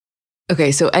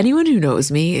Okay, so anyone who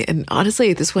knows me, and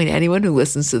honestly, at this point, anyone who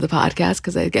listens to the podcast,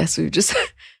 because I guess we've just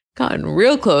gotten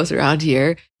real close around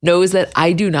here, knows that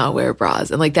I do not wear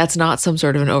bras. And like, that's not some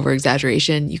sort of an over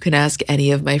exaggeration. You can ask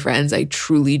any of my friends. I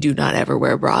truly do not ever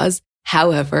wear bras.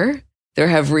 However, there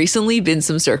have recently been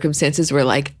some circumstances where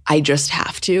like, I just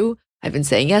have to. I've been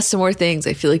saying yes to more things.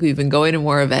 I feel like we've been going to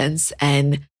more events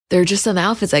and there are just some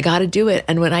outfits. I got to do it.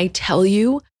 And when I tell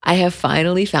you, I have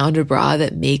finally found a bra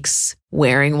that makes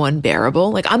wearing one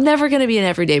bearable. Like I'm never going to be an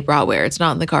everyday bra wearer. It's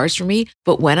not in the cards for me.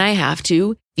 But when I have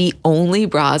to, the only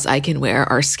bras I can wear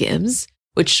are Skims,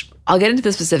 which I'll get into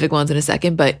the specific ones in a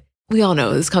second, but we all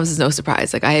know this comes as no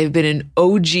surprise. Like I have been an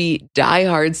OG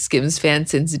diehard Skims fan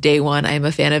since day one. I am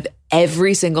a fan of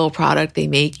every single product they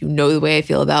make. You know the way I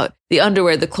feel about the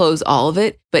underwear, the clothes, all of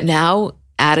it. But now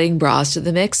adding bras to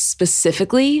the mix,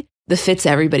 specifically the Fits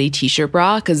Everybody t-shirt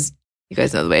bra, because you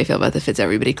guys know the way I feel about the Fits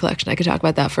Everybody collection. I could talk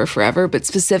about that for forever, but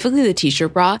specifically the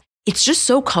t-shirt bra, it's just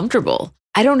so comfortable.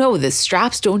 I don't know, the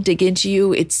straps don't dig into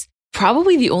you. It's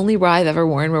probably the only bra I've ever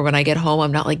worn where when I get home,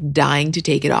 I'm not like dying to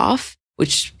take it off,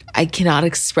 which I cannot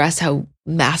express how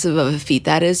massive of a feat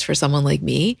that is for someone like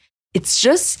me. It's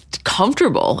just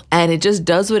comfortable and it just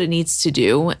does what it needs to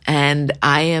do. And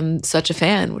I am such a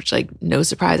fan, which like no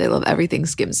surprise, I love everything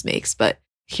Skims makes, but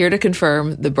here to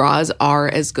confirm the bras are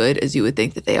as good as you would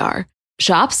think that they are.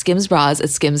 Shop Skims bras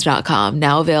at skims.com,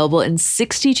 now available in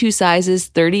 62 sizes,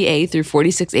 30A through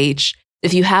 46H.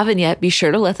 If you haven't yet, be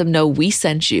sure to let them know we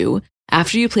sent you.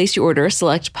 After you place your order,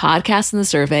 select podcast in the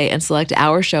survey and select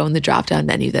our show in the drop-down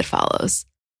menu that follows.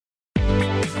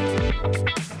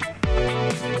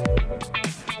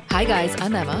 Hi guys,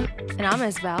 I'm Emma. And I'm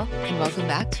Isabel. And welcome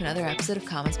back to another episode of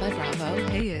Comments by Bravo.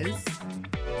 Hey Iz.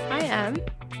 I am.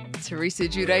 Teresa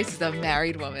Giudice is a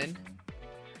married woman.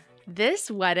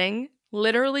 This wedding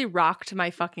literally rocked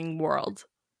my fucking world.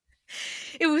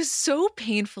 It was so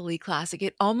painfully classic.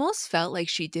 It almost felt like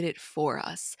she did it for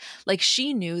us. Like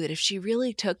she knew that if she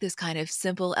really took this kind of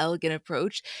simple, elegant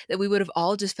approach, that we would have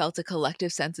all just felt a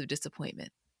collective sense of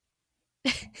disappointment.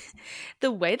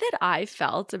 The way that I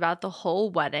felt about the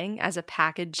whole wedding as a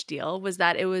package deal was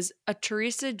that it was a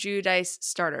Teresa Giudice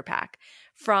starter pack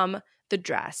from the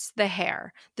dress, the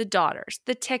hair, the daughters,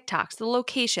 the TikToks, the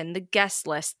location, the guest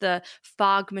list, the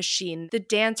fog machine, the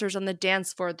dancers on the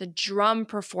dance floor, the drum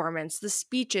performance, the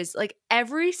speeches, like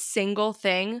every single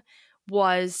thing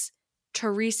was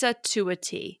Teresa to a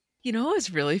T. You know what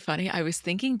was really funny? I was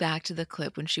thinking back to the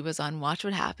clip when she was on Watch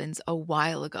What Happens a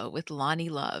while ago with Lonnie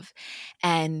Love,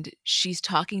 and she's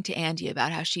talking to Andy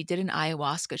about how she did an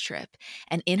ayahuasca trip,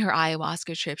 and in her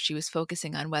ayahuasca trip, she was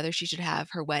focusing on whether she should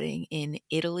have her wedding in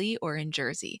Italy or in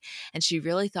Jersey, and she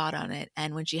really thought on it,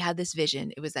 and when she had this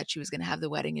vision, it was that she was going to have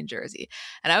the wedding in Jersey,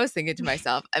 and I was thinking to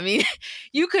myself, I mean,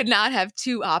 you could not have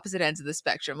two opposite ends of the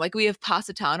spectrum. Like we have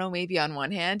Positano maybe on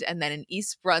one hand, and then in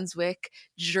East Brunswick,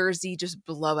 Jersey just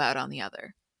blow out on the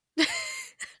other.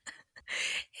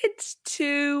 It's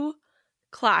too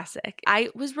classic. I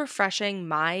was refreshing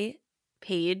my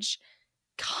page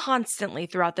constantly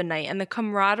throughout the night, and the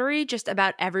camaraderie just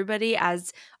about everybody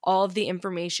as all of the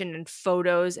information and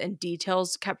photos and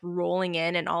details kept rolling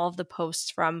in, and all of the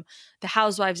posts from the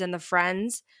housewives and the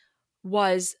friends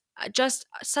was just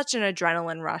such an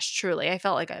adrenaline rush. Truly, I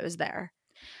felt like I was there.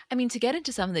 I mean, to get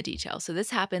into some of the details, so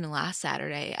this happened last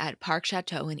Saturday at Park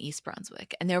Chateau in East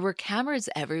Brunswick, and there were cameras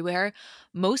everywhere,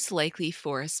 most likely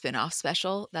for a spin-off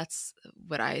special. That's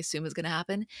what I assume is going to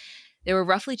happen. There were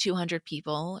roughly 200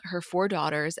 people. Her 4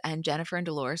 daughters and Jennifer and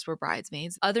Dolores were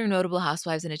bridesmaids. Other notable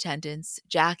housewives in attendance: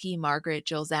 Jackie, Margaret,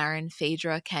 Jill Zarin,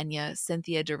 Phaedra, Kenya,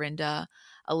 Cynthia Dorinda,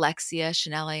 Alexia,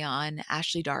 Chanel Ayan,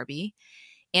 Ashley Darby.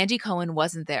 Andy Cohen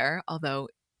wasn't there, although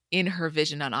in her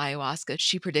vision on ayahuasca,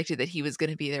 she predicted that he was going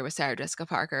to be there with Sarah Jessica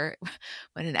Parker,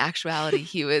 when in actuality,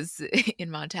 he was in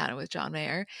Montana with John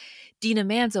Mayer. Dina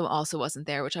Manzo also wasn't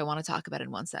there, which I want to talk about in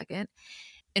one second.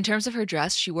 In terms of her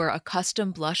dress, she wore a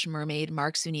custom blush mermaid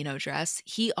Mark Zunino dress.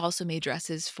 He also made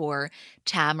dresses for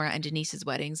Tamara and Denise's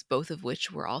weddings, both of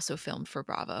which were also filmed for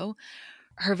Bravo.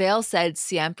 Her veil said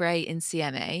Siempre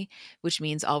Insieme, which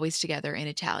means always together in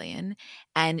Italian,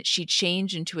 and she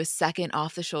changed into a second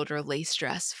off-the-shoulder lace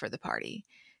dress for the party.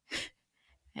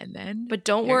 And then... But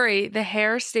don't worry, the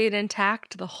hair stayed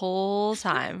intact the whole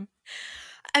time.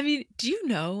 I mean, do you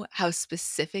know how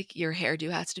specific your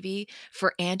hairdo has to be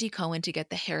for Andy Cohen to get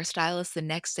the hairstylist the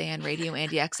next day on Radio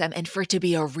Andy XM and for it to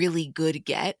be a really good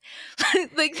get?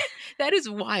 Like, that is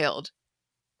wild.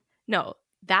 No,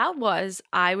 that was,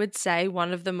 I would say,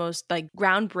 one of the most like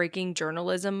groundbreaking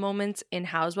journalism moments in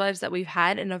Housewives that we've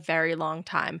had in a very long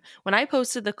time. When I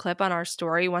posted the clip on our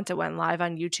story once it went live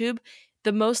on YouTube,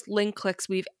 the most link clicks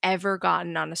we've ever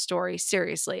gotten on a story.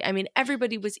 Seriously. I mean,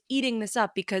 everybody was eating this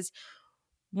up because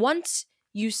once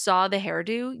you saw the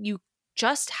hairdo, you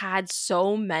just had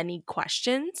so many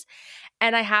questions.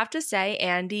 And I have to say,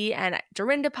 Andy and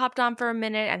Dorinda popped on for a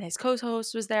minute and his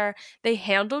co-host was there. They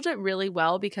handled it really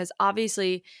well because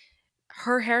obviously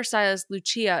her hairstylist,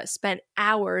 Lucia, spent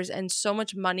hours and so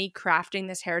much money crafting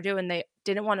this hairdo, and they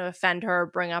didn't want to offend her or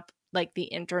bring up like the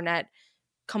internet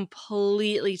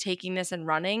completely taking this and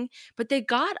running. But they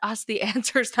got us the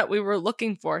answers that we were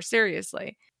looking for,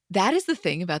 seriously. That is the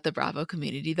thing about the Bravo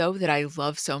community, though, that I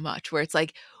love so much, where it's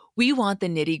like, we want the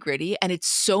nitty gritty. And it's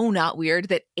so not weird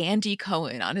that Andy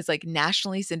Cohen on his like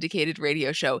nationally syndicated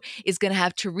radio show is going to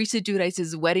have Teresa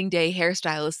Giudice's wedding day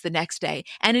hairstylist the next day.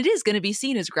 And it is going to be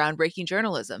seen as groundbreaking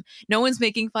journalism. No one's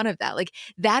making fun of that. Like,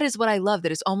 that is what I love,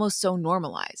 that it's almost so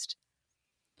normalized.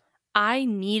 I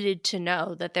needed to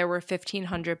know that there were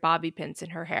 1,500 bobby pins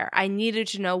in her hair. I needed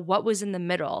to know what was in the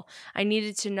middle. I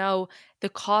needed to know the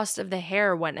cost of the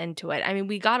hair went into it. I mean,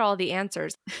 we got all the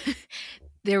answers.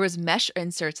 There was mesh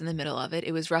inserts in the middle of it.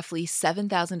 It was roughly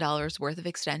 $7,000 worth of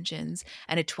extensions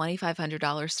and a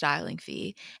 $2,500 styling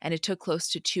fee. And it took close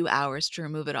to 2 hours to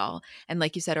remove it all. And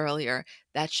like you said earlier,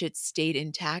 that shit stayed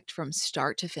intact from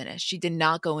start to finish. She did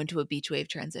not go into a beach wave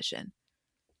transition.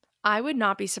 I would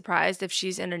not be surprised if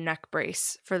she's in a neck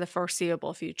brace for the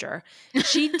foreseeable future.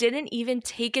 She didn't even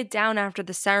take it down after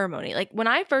the ceremony. Like, when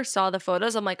I first saw the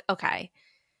photos, I'm like, okay,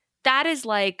 that is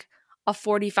like a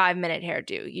 45-minute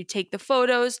hairdo. You take the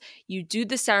photos, you do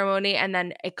the ceremony, and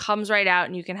then it comes right out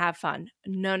and you can have fun.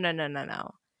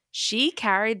 No. She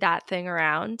carried that thing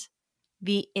around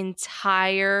the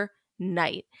entire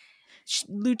night.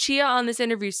 Lucia on this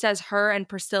interview says her and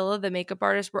Priscilla, the makeup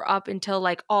artist, were up until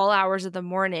like all hours of the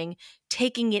morning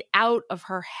taking it out of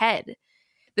her head.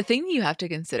 The thing that you have to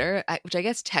consider, which I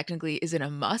guess technically isn't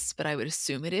a must, but I would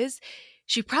assume it is,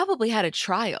 she probably had a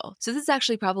trial. So this is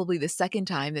actually probably the second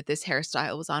time that this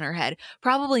hairstyle was on her head.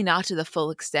 Probably not to the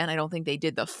full extent. I don't think they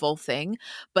did the full thing.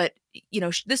 But,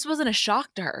 this wasn't a shock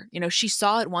to her. She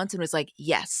saw it once and was like,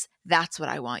 yes, that's what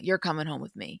I want. You're coming home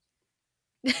with me.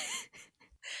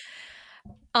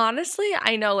 Honestly,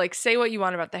 I know, like, say what you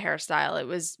want about the hairstyle. It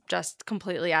was just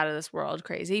completely out of this world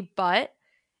crazy. But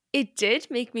it did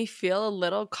make me feel a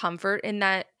little comfort in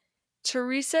that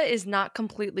Teresa is not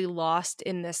completely lost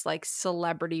in this like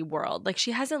celebrity world. Like,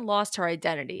 she hasn't lost her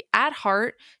identity. At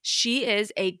heart, she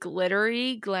is a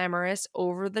glittery, glamorous,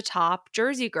 over the top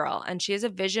Jersey girl. And she has a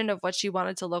vision of what she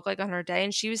wanted to look like on her day.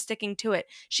 And she was sticking to it.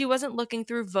 She wasn't looking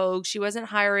through Vogue. She wasn't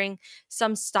hiring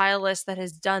some stylist that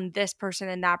has done this person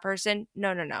and that person.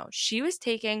 No. She was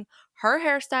taking her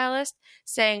hairstylist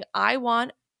saying, I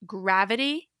want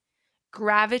gravitas,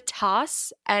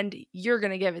 and you're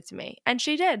going to give it to me. And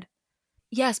she did.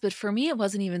 Yes, but for me, it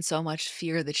wasn't even so much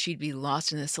fear that she'd be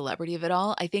lost in the celebrity of it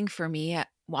all. I think for me,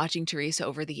 watching Teresa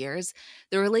over the years,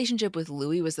 the relationship with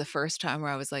Louis was the first time where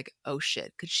I was like, oh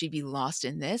shit, could she be lost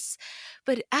in this?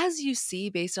 But as you see,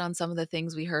 based on some of the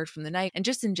things we heard from the night, and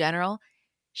just in general,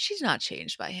 she's not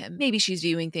changed by him. Maybe she's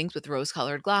viewing things with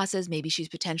rose-colored glasses. Maybe she's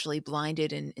potentially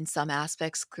blinded in some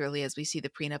aspects, clearly, as we see the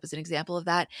prenup as an example of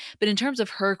that. But in terms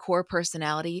of her core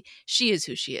personality, she is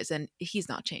who she is, and he's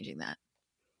not changing that.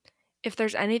 If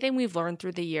there's anything we've learned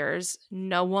through the years,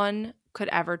 no one could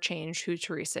ever change who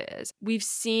Teresa is. We've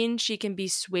seen she can be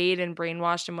swayed and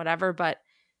brainwashed and whatever, but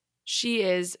she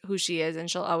is who she is, and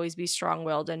she'll always be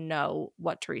strong-willed and know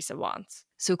what Teresa wants.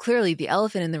 So clearly the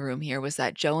elephant in the room here was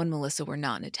that Joe and Melissa were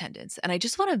not in attendance. And I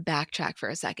just want to backtrack for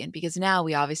a second, because now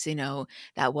we obviously know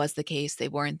that was the case. They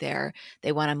weren't there.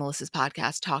 They went on Melissa's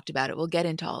podcast, talked about it. We'll get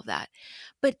into all of that.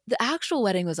 But the actual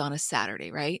wedding was on a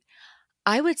Saturday, right?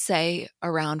 I would say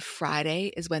around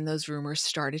Friday is when those rumors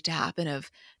started to happen of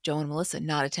Joe and Melissa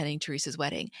not attending Teresa's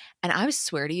wedding. And I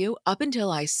swear to you, up until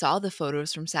I saw the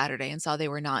photos from Saturday and saw they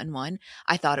were not in one,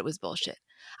 I thought it was bullshit.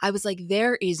 I was like,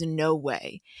 there is no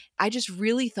way. I just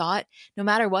really thought no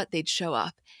matter what, they'd show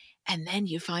up. And then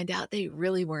you find out they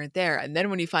really weren't there. And then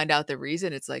when you find out the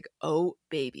reason, it's like, oh,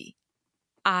 baby.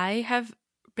 I have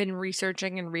been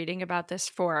researching and reading about this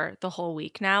for the whole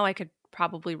week now. I could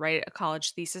probably write a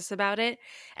college thesis about it.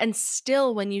 And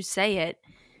still, when you say it,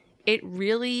 it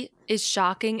really is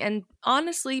shocking and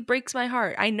honestly breaks my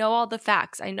heart. I know all the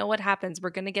facts. I know what happens. We're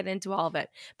going to get into all of it.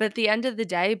 But at the end of the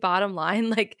day, bottom line,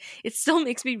 like, it still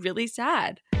makes me really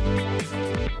sad.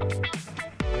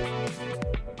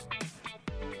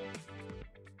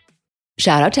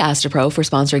 Shout out to Astapro for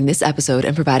sponsoring this episode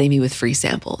and providing me with free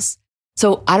samples.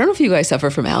 So I don't know if you guys suffer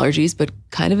from allergies, but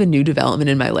kind of a new development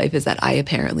in my life is that I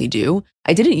apparently do.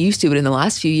 I didn't used to, but in the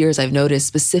last few years, I've noticed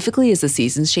specifically as the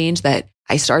seasons change that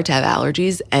I start to have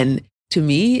allergies. And to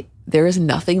me, there is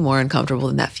nothing more uncomfortable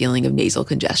than that feeling of nasal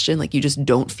congestion. Like you just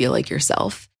don't feel like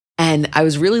yourself. And I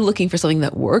was really looking for something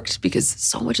that worked because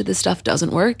so much of this stuff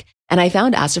doesn't work. And I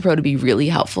found Astepro to be really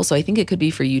helpful. So I think it could be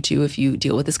for you too if you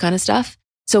deal with this kind of stuff.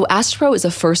 So Astepro is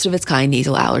a first of its kind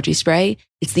nasal allergy spray.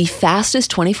 It's the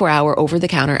fastest 24-hour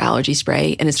over-the-counter allergy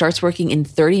spray, and it starts working in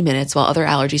 30 minutes while other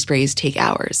allergy sprays take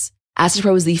hours.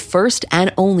 Astepro is the first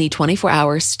and only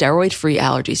 24-hour steroid-free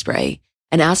allergy spray.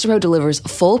 And Astepro delivers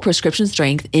full prescription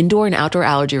strength indoor and outdoor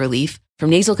allergy relief from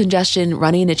nasal congestion,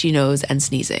 runny and itchy nose, and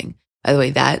sneezing. By the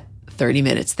way, that 30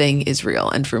 minutes thing is real.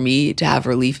 And for me to have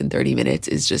relief in 30 minutes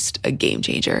is just a game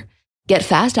changer. Get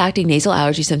fast-acting nasal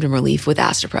allergy symptom relief with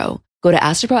Astepro. Go to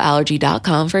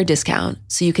asteproallergy.com for a discount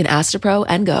so you can Astepro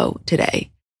and go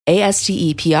today.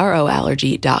 ASTEPRO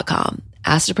allergy.com.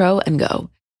 Astepro and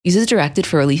go. Use as directed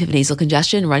for relief of nasal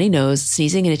congestion, runny nose,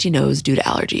 sneezing, and itchy nose due to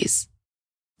allergies.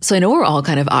 So I know we're all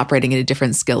kind of operating at a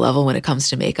different skill level when it comes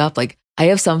to makeup. Like I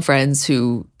have some friends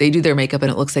who they do their makeup and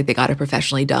it looks like they got it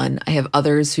professionally done. I have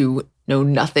others who know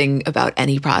nothing about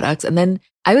any products. And then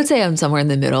I would say I'm somewhere in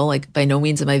the middle. Like by no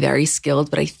means am I very skilled,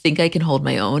 but I think I can hold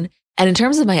my own. And in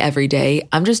terms of my everyday,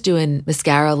 I'm just doing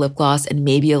mascara, lip gloss, and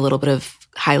maybe a little bit of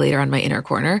highlighter on my inner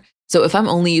corner. So if I'm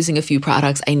only using a few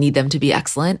products, I need them to be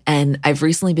excellent. And I've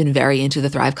recently been very into the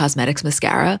Thrive Causemetics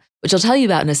mascara, which I'll tell you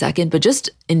about in a second. But just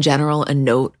in general, a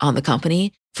note on the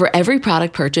company. For every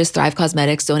product purchased, Thrive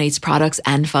Causemetics donates products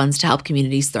and funds to help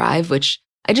communities thrive, which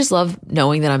I just love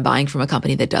knowing that I'm buying from a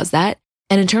company that does that.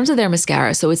 And in terms of their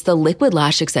mascara, so it's the Liquid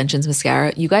Lash Extensions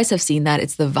mascara. You guys have seen that.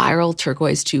 It's the viral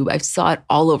turquoise tube. I saw it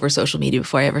all over social media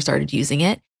before I ever started using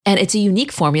it. And it's a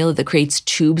unique formula that creates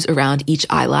tubes around each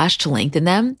eyelash to lengthen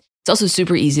them. It's also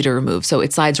super easy to remove. So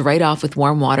it slides right off with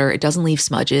warm water. It doesn't leave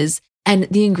smudges. And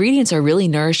the ingredients are really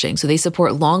nourishing. So they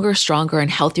support longer, stronger,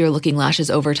 and healthier looking lashes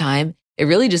over time. It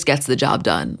really just gets the job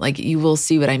done. Like you will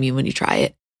see what I mean when you try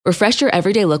it. Refresh your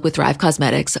everyday look with Thrive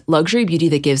Causemetics, luxury beauty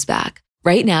that gives back.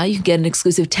 Right now, you can get an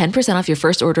exclusive 10% off your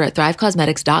first order at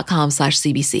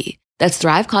thrivecausemetics.com/CBC. That's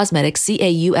Thrive Causemetics,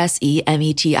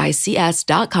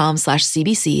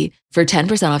 CAUSEMETICS.com/CBC for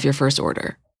 10% off your first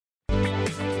order.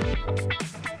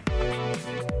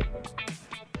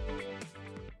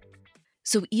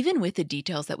 So even with the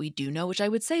details that we do know, which I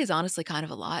would say is honestly kind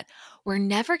of a lot, we're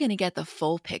never going to get the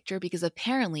full picture because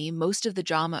apparently most of the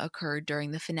drama occurred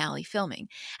during the finale filming,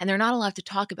 and they're not allowed to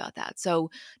talk about that.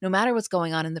 So no matter what's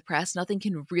going on in the press, nothing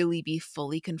can really be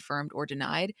fully confirmed or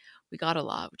denied. We got a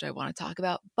lot, which I want to talk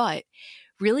about, but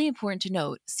really important to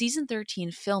note, season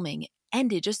 13 filming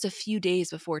ended just a few days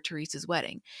before Teresa's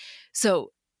wedding.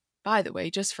 So by the way,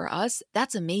 just for us,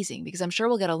 that's amazing because I'm sure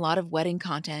we'll get a lot of wedding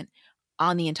content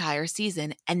on the entire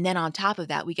season. And then on top of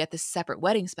that, we get this separate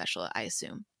wedding special, I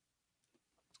assume.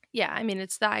 Yeah, I mean,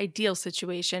 it's the ideal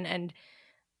situation. And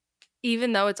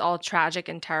even though it's all tragic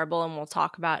and terrible, and we'll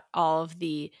talk about all of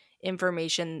the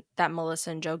information that Melissa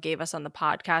and Joe gave us on the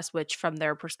podcast, which from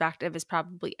their perspective is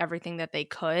probably everything that they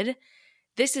could,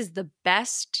 this is the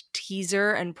best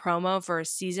teaser and promo for a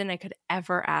season I could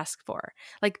ever ask for.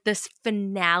 Like this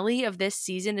finale of this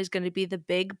season is going to be the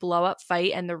big blow up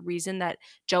fight and the reason that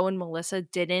Joe and Melissa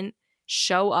didn't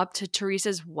show up to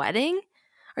Teresa's wedding.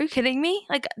 Are you kidding me?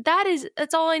 Like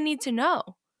that's all I need to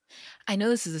know. I know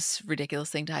this is a ridiculous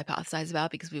thing to hypothesize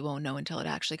about because we won't know until it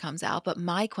actually comes out. But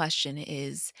my question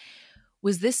is,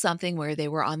 was this something where they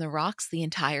were on the rocks the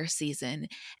entire season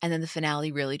and then the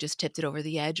finale really just tipped it over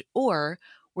the edge? Or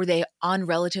were they on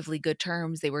relatively good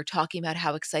terms? They were talking about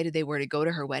how excited they were to go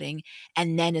to her wedding.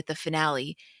 And then at the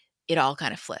finale, it all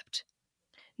kind of flipped.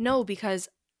 No, because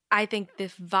I think the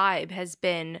vibe has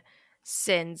been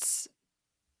since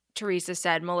Teresa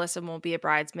said Melissa won't be a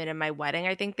bridesmaid in my wedding.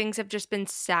 I think things have just been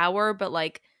sour, but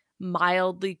like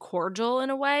mildly cordial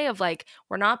in a way of like,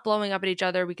 we're not blowing up at each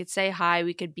other. We could say hi,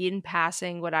 we could be in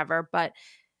passing, whatever. But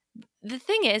the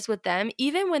thing is with them,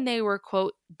 even when they were,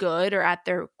 quote, good or at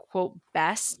their, quote,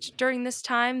 best during this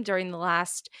time, during the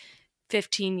last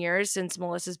 15 years since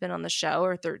Melissa's been on the show,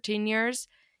 or 13 years,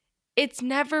 it's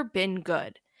never been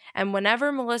good. And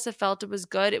whenever Melissa felt it was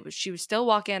good, she was still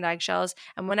walking on eggshells.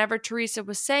 And whenever Teresa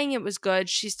was saying it was good,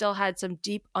 she still had some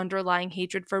deep underlying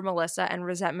hatred for Melissa and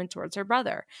resentment towards her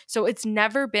brother. So it's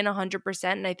never been 100%.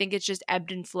 And I think it's just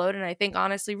ebbed and flowed. And I think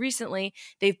honestly, recently,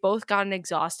 they've both gotten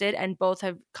exhausted and both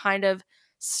have kind of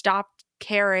stopped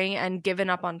caring and given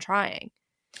up on trying.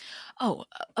 Oh,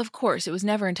 of course. It was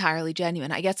never entirely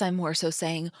genuine. I guess I'm more so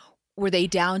saying, were they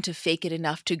down to fake it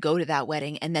enough to go to that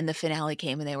wedding and then the finale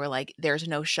came and they were like, there's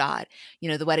no shot,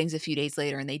 the wedding's a few days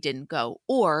later and they didn't go?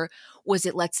 Or was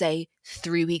it, let's say,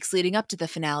 3 weeks leading up to the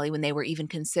finale when they were even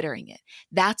considering it?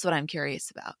 That's what I'm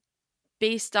curious about.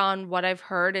 based on what I've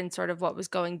heard and sort of what was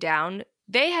going down,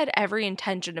 they had every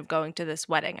intention of going to this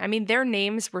wedding. I mean, their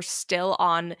names were still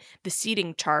on the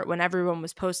seating chart when everyone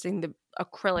was posting the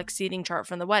acrylic seating chart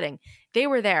from the wedding. They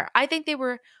were there. I think they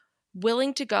were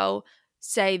willing to go,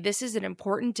 say, this is an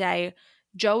important day.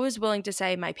 Joe is willing to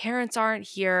say, my parents aren't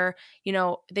here. You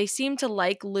know, they seem to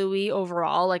like Louis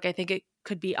overall. Like, I think it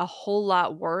could be a whole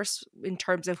lot worse in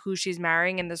terms of who she's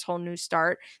marrying and this whole new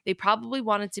start. They probably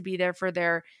wanted to be there for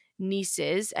their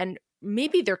nieces, and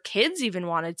maybe their kids even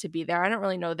wanted to be there. I don't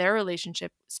really know their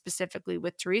relationship specifically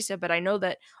with Teresa, but I know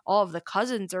that all of the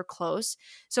cousins are close.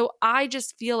 So I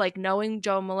just feel like, knowing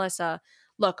Joe and Melissa,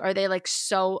 look, are they like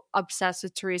so obsessed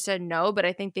with Teresa? No, but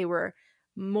I think they were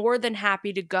more than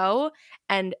happy to go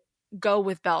and go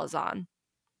with bells on.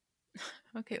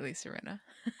 Okay, Lisa Rinna.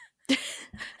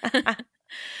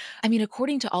 I mean,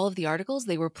 according to all of the articles,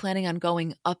 they were planning on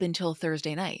going up until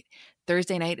Thursday night.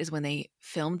 Thursday night is when they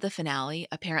filmed the finale.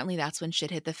 Apparently, that's when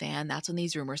shit hit the fan. That's when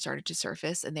these rumors started to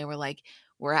surface, and they were like,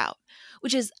 we're out.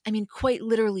 Which is, I mean, quite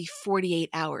literally 48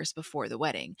 hours before the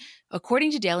wedding.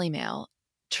 According to Daily Mail,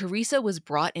 Teresa was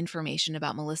brought information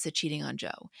about Melissa cheating on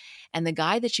Joe. And the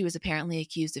guy that she was apparently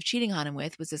accused of cheating on him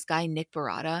with was this guy, Nick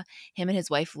Barata. Him and his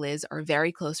wife, Liz, are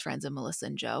very close friends of Melissa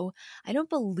and Joe. I don't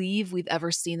believe we've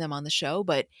ever seen them on the show,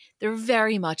 but they're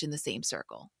very much in the same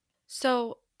circle.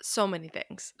 So many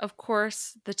things. Of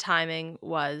course, the timing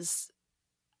was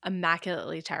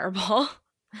immaculately terrible.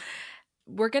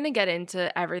 We're going to get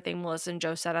into everything Melissa and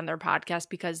Joe said on their podcast,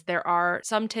 because there are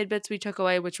some tidbits we took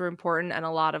away which were important and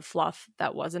a lot of fluff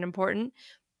that wasn't important.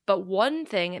 But one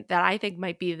thing that I think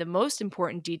might be the most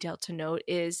important detail to note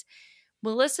is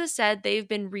Melissa said they've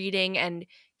been reading and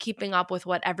keeping up with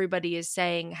what everybody is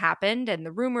saying happened, and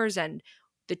the rumors and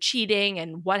the cheating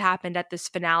and what happened at this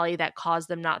finale that caused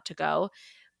them not to go.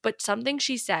 But something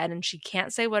she said, and she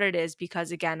can't say what it is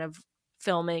because, again, of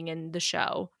filming and the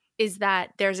show, is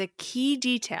that there's a key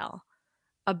detail,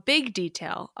 a big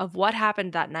detail of what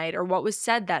happened that night or what was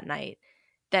said that night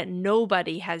that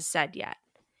nobody has said yet.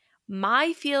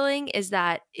 My feeling is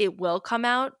that it will come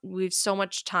out. We have so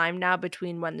much time now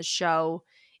between when the show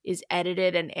is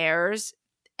edited and airs,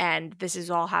 and this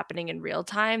is all happening in real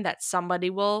time, that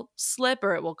somebody will slip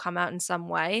or it will come out in some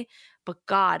way. But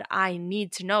God, I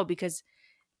need to know, because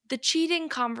the cheating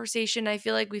conversation I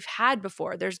feel like we've had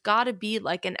before. There's got to be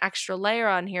like an extra layer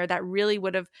on here that really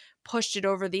would have pushed it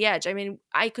over the edge. I mean,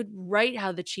 I could write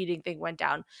how the cheating thing went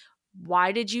down.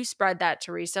 Why did you spread that,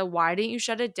 Teresa? Why didn't you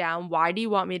shut it down? Why do you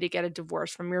want me to get a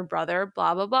divorce from your brother?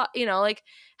 Blah, blah, blah. You know, like,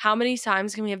 how many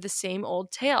times can we have the same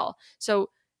old tale? So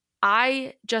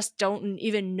I just don't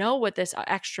even know what this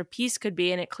extra piece could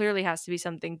be. And it clearly has to be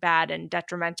something bad and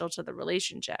detrimental to the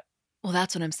relationship. Well,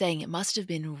 that's what I'm saying. It must have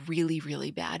been really,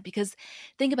 really bad, because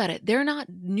think about it. They're not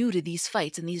new to these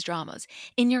fights and these dramas.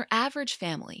 In your average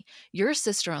family, your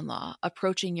sister-in-law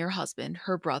approaching your husband,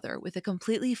 her brother, with a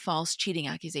completely false cheating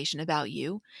accusation about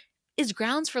you is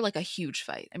grounds for like a huge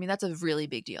fight. I mean, that's a really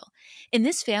big deal. In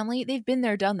this family, they've been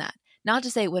there, done that. Not to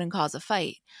say it wouldn't cause a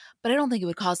fight, but I don't think it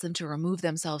would cause them to remove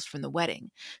themselves from the wedding.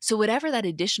 So whatever that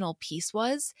additional piece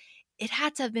was, it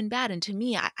had to have been bad. And to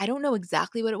me, I don't know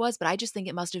exactly what it was, but I just think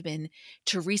it must have been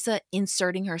Teresa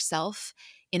inserting herself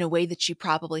in a way that she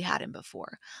probably hadn't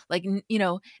before. Like, you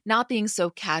know, not being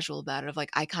so casual about it, of like,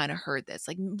 I kind of heard this,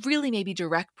 like really maybe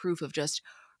direct proof of just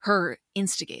her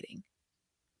instigating.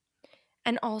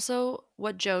 And also,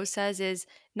 what Joe says is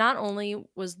not only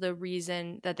was the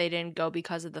reason that they didn't go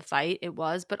because of the fight, it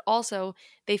was, but also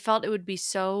they felt it would be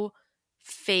so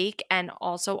fake and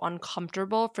also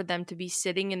uncomfortable for them to be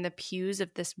sitting in the pews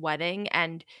of this wedding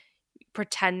and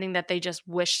pretending that they just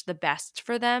wish the best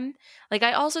for them. Like,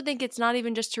 I also think it's not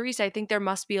even just Teresa. I think there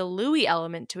must be a Louis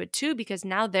element to it too, because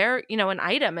now they're, you know, an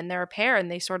item and they're a pair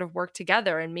and they sort of work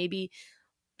together, and maybe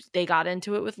they got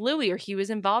into it with Louis or he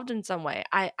was involved in some way.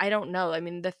 I don't know. I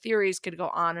mean, the theories could go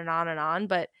on and on and on,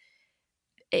 but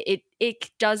it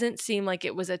doesn't seem like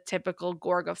it was a typical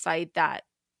Gorga fight that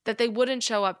they wouldn't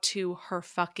show up to her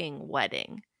fucking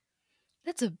wedding.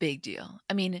 That's a big deal.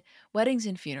 I mean, weddings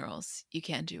and funerals, you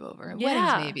can't do over. Yeah.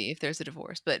 Weddings, maybe, if there's a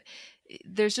divorce. But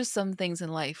there's just some things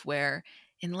in life where,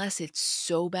 unless it's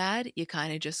so bad, you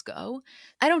kind of just go.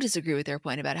 I don't disagree with their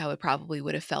point about how it probably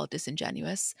would have felt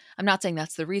disingenuous. I'm not saying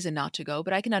that's the reason not to go,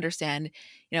 but I can understand,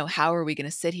 you know, how are we going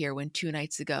to sit here when 2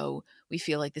 nights ago we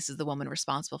feel like this is the woman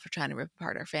responsible for trying to rip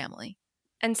apart our family?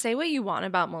 And say what you want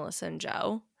about Melissa and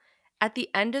Joe. At the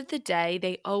end of the day,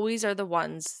 they always are the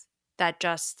ones that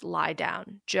just lie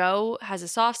down. Joe has a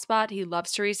soft spot. He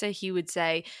loves Teresa. He would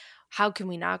say, how can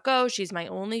we not go? She's my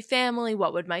only family.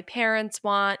 What would my parents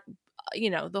want?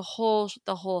 You know, the whole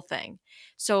thing.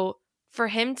 So for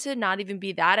him to not even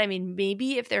be that, I mean,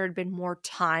 maybe if there had been more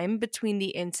time between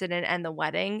the incident and the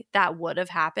wedding, that would have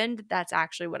happened. That's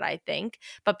actually what I think.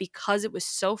 But because it was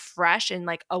so fresh and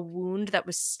like a wound that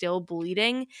was still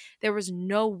bleeding, there was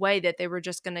no way that they were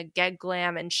just going to get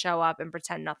glam and show up and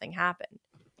pretend nothing happened.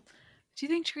 Do you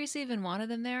think Teresa even wanted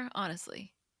them there?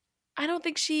 Honestly. I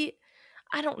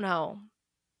don't know.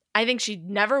 I think she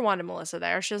never wanted Melissa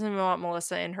there. She doesn't even want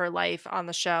Melissa in her life, on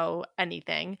the show,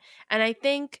 anything. And I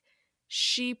think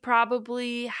she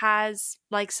probably has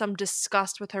like some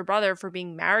disgust with her brother for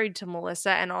being married to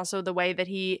Melissa, and also the way that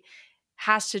he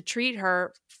has to treat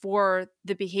her for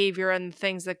the behavior and the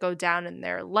things that go down in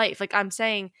their life. Like, I'm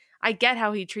saying, I get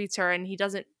how he treats her and he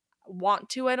doesn't want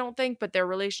to, I don't think, but their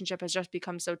relationship has just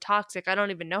become so toxic. I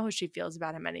don't even know how she feels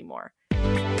about him anymore.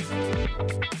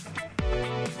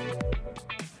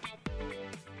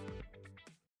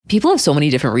 People have so many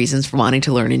different reasons for wanting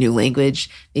to learn a new language.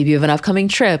 Maybe you have an upcoming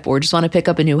trip or just want to pick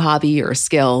up a new hobby or a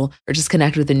skill or just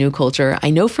connect with a new culture. I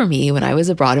know for me, when I was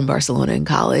abroad in Barcelona in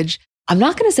college, I'm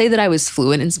not going to say that I was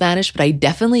fluent in Spanish, but I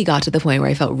definitely got to the point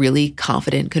where I felt really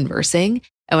confident conversing.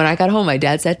 And when I got home, my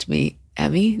dad said to me,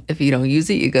 Emmy, if you don't use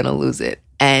it, you're going to lose it.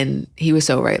 And he was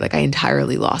so right. Like, I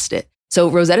entirely lost it. So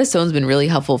Rosetta Stone's been really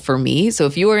helpful for me. So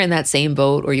if you are in that same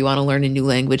boat or you want to learn a new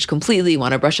language completely,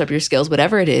 want to brush up your skills,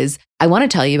 whatever it is, I want to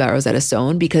tell you about Rosetta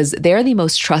Stone because they're the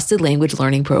most trusted language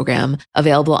learning program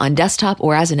available on desktop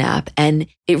or as an app. And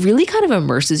it really kind of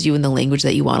immerses you in the language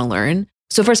that you want to learn.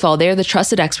 So first of all, they're the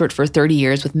trusted expert for 30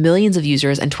 years with millions of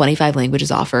users and 25 languages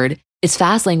offered. It's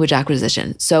fast language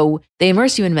acquisition. So they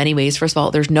immerse you in many ways. First of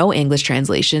all, there's no English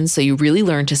translation. So you really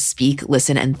learn to speak,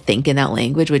 listen, and think in that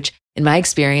language, which in my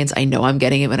experience, I know I'm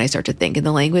getting it when I start to think in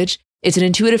the language. It's an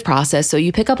intuitive process. So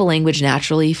you pick up a language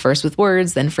naturally, first with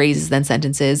words, then phrases, then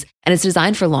sentences, and it's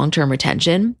designed for long-term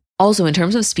retention. Also, in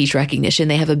terms of speech recognition,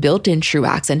 they have a built-in true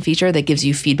accent feature that gives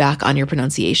you feedback on your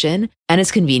pronunciation, and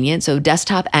it's convenient. So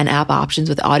desktop and app options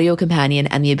with audio companion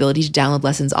and the ability to download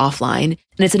lessons offline. And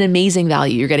it's an amazing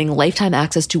value. You're getting lifetime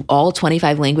access to all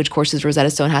 25 language courses Rosetta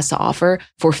Stone has to offer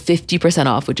for 50%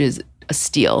 off, which is a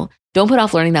steal. Don't put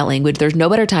off learning that language. There's no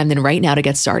better time than right now to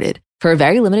get started. For a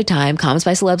very limited time, Comments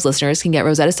by Celebs listeners can get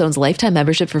Rosetta Stone's lifetime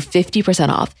membership for 50%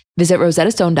 off. Visit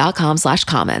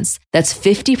rosettastone.com/comments. That's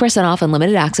 50% off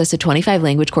unlimited access to 25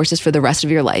 language courses for the rest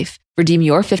of your life. Redeem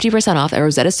your 50% off at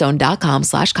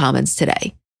rosettastone.com/comments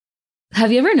today.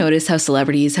 Have you ever noticed how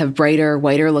celebrities have brighter,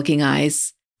 whiter looking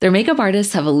eyes? Their makeup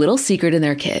artists have a little secret in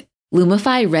their kit: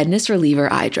 Lumify Redness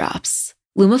Reliever Eye Drops.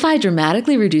 Lumify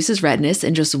dramatically reduces redness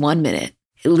in just 1 minute.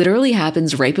 It literally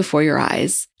happens right before your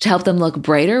eyes to help them look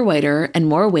brighter, whiter, and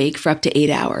more awake for up to 8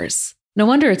 hours. No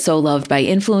wonder it's so loved by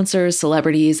influencers,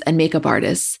 celebrities, and makeup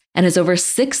artists, and has over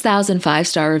 6,000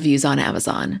 5-star reviews on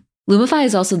Amazon. Lumify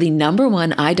is also the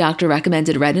 #1 eye doctor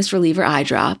recommended redness reliever eye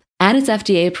drop, and it's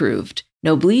FDA approved.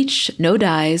 No bleach, no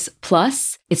dyes,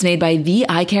 plus it's made by the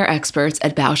eye care experts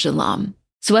at Bausch & Lomb.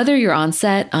 So whether you're on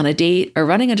set, on a date, or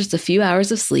running on just a few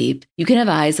hours of sleep, you can have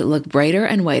eyes that look brighter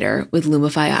and whiter with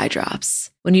Lumify eye drops.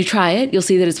 When you try it, you'll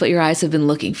see that it's what your eyes have been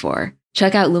looking for.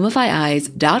 Check out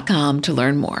lumifyeyes.com to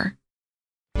learn more.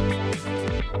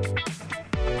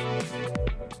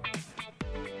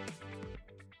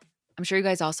 I'm sure you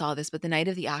guys all saw this, but the night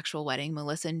of the actual wedding,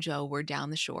 Melissa and Joe were down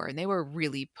the shore and they were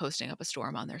really posting up a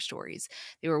storm on their stories.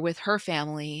 They were with her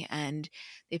family and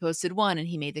they posted one and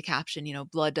he made the caption,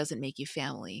 blood doesn't make you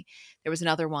family. There was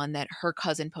another one that her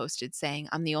cousin posted saying,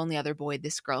 I'm the only other boy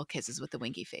this girl kisses with the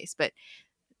winky face. But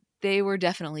they were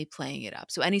definitely playing it up.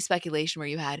 So any speculation where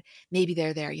you had, maybe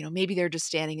they're there, maybe they're just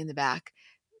standing in the back,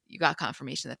 you got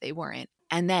confirmation that they weren't.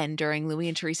 And then during Louis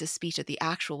and Teresa's speech at the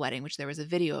actual wedding, which there was a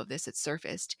video of this that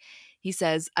surfaced, he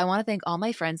says, I want to thank all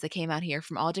my friends that came out here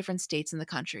from all different states in the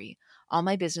country, all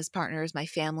my business partners, my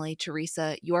family,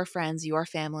 Teresa, your friends, your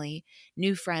family,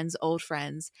 new friends, old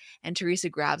friends. And Teresa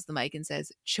grabs the mic and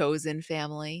says, chosen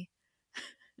family.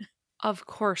 Of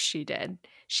course she did.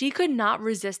 She could not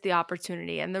resist the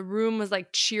opportunity, and the room was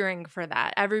like cheering for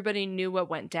that. Everybody knew what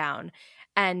went down.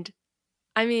 And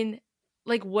I mean,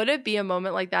 like, would it be a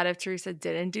moment like that if Teresa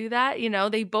didn't do that?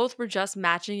 They both were just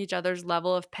matching each other's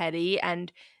level of petty,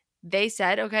 and they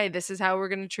said, okay, this is how we're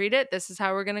going to treat it. This is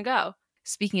how we're going to go.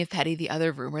 Speaking of petty, the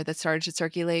other rumor that started to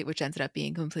circulate, which ended up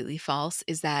being completely false,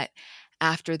 is that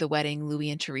after the wedding,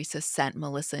 Louis and Teresa sent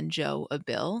Melissa and Joe a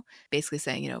bill, basically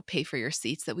saying, pay for your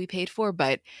seats that we paid for.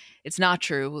 But it's not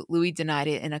true. Louis denied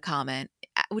it in a comment,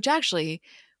 which actually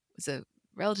was a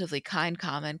relatively kind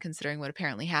comment considering what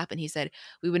apparently happened. He said,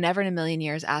 we would never in a million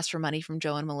years ask for money from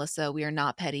Joe and Melissa. We are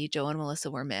not petty. Joe and Melissa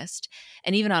were missed.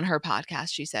 And even on her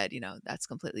podcast, she said, that's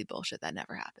completely bullshit. That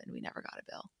never happened. We never got a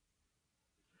bill.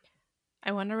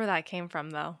 I wonder where that came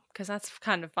from, though, because that's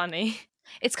kind of funny.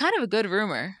 It's kind of a good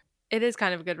rumor. It is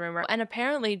kind of a good rumor. And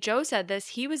apparently, Joe said this.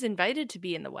 He was invited to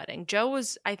be in the wedding. Joe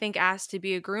was, I think, asked to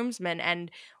be a groomsman.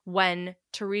 And when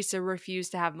Teresa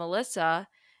refused to have Melissa,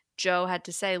 Joe had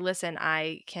to say, listen,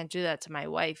 I can't do that to my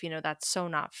wife. That's so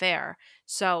not fair.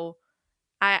 So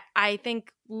I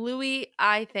think Louis,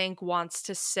 wants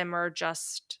to simmer,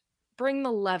 just bring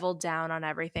the level down on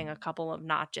everything a couple of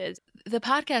notches. The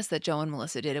podcast that Joe and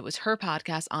Melissa did, it was her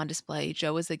podcast On Display.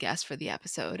 Joe was the guest for the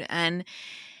episode. And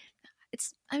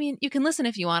you can listen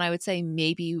if you want. I would say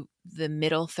maybe the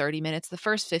middle 30 minutes. The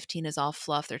first 15 is all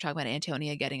fluff. They're talking about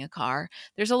Antonia getting a car.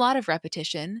 There's a lot of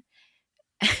repetition.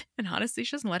 And honestly,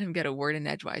 she doesn't let him get a word in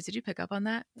edgewise. Did you pick up on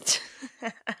that?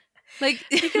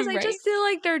 Because right? I just feel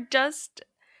like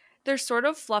they're sort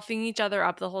of fluffing each other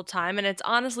up the whole time. And it's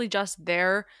honestly just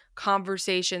their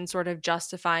conversation sort of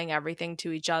justifying everything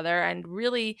to each other and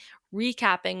really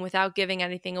recapping without giving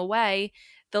anything away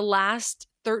the last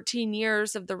 13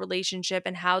 years of the relationship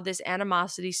and how this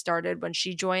animosity started when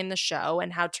she joined the show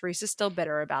and how Teresa's still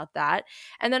bitter about that.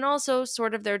 And then also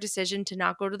sort of their decision to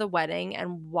not go to the wedding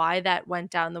and why that went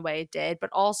down the way it did,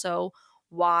 but also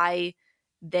why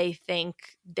they think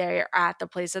they're at the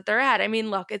place that they're at. I mean,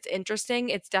 look, it's interesting.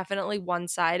 It's definitely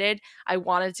one-sided. I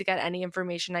wanted to get any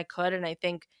information I could, and I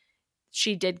think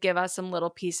she did give us some little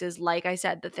pieces. Like I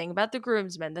said, the thing about the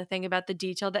groomsmen, the thing about the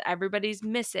detail that everybody's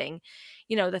missing,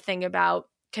 the thing about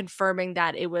confirming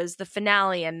that it was the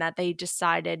finale and that they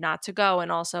decided not to go,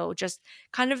 and also just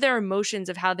kind of their emotions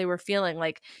of how they were feeling,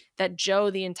 like that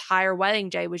Joe the entire wedding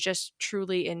day was just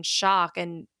truly in shock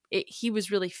and he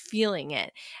was really feeling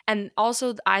it. And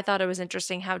also I thought it was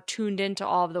interesting how tuned into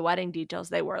all of the wedding details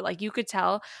they were. Like you could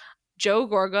tell Joe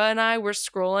Gorga and I were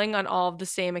scrolling on all of the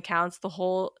same accounts the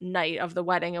whole night of the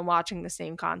wedding and watching the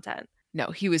same content. No,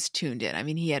 he was tuned in. I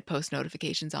mean, he had post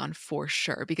notifications on for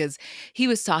sure because he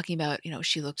was talking about,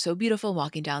 she looked so beautiful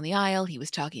walking down the aisle. He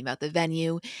was talking about the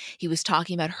venue. He was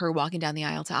talking about her walking down the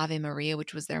aisle to Ave Maria,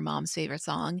 which was their mom's favorite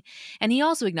song. And he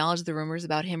also acknowledged the rumors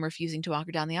about him refusing to walk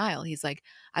her down the aisle. He's like,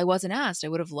 I wasn't asked. I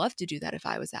would have loved to do that if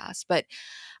I was asked. But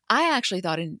I actually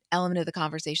thought an element of the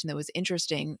conversation that was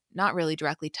interesting, not really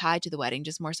directly tied to the wedding,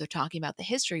 just more so talking about the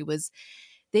history, was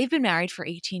they've been married for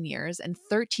 18 years, and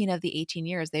 13 of the 18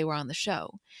 years they were on the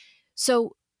show.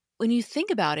 So when you think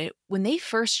about it, when they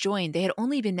first joined, they had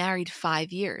only been married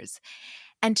 5 years.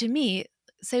 And to me,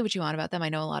 say what you want about them, I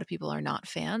know a lot of people are not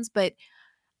fans, but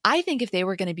I think if they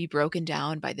were going to be broken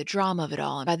down by the drama of it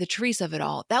all and by the Teresa of it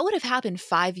all, that would have happened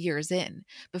 5 years in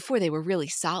before they were really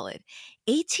solid.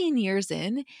 18 years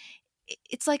in,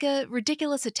 it's like a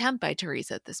ridiculous attempt by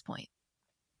Teresa at this point.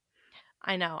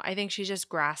 I know. I think she's just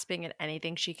grasping at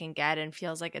anything she can get and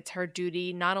feels like it's her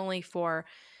duty not only for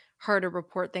her to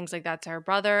report things like that to her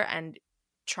brother and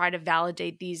try to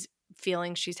validate these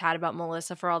feelings she's had about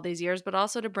Melissa for all these years, but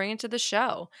also to bring it to the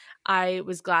show. I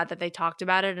was glad that they talked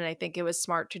about it, and I think it was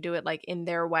smart to do it like in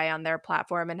their way on their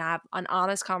platform and have an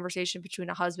honest conversation between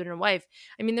a husband and wife.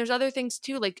 I mean, there's other things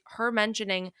too, like her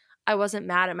mentioning, I wasn't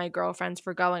mad at my girlfriends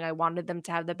for going. I wanted them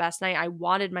to have the best night. I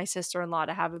wanted my sister-in-law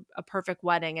to have a perfect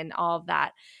wedding and all of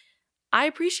that. I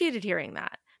appreciated hearing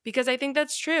that because I think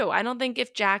that's true. I don't think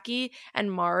if Jackie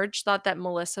and Marge thought that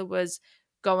Melissa was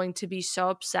going to be so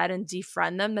upset and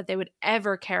defriend them that they would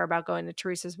ever care about going to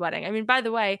Teresa's wedding. I mean, by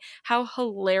the way, how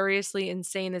hilariously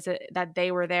insane is it that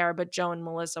they were there, but Joe and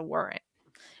Melissa weren't?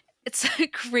 It's a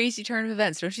crazy turn of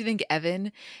events. Don't you think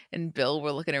Evan and Bill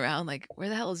were looking around like, where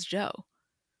the hell is Joe?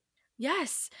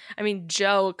 Yes. I mean,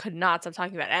 Joe could not stop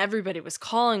talking about it. Everybody was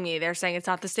calling me. They're saying it's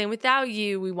not the same without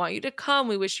you. We want you to come.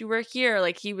 We wish you were here.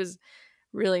 Like he was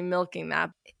really milking that.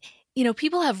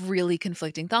 People have really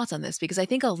conflicting thoughts on this because I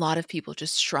think a lot of people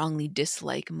just strongly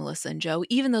dislike Melissa and Joe.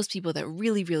 Even those people that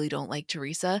really, really don't like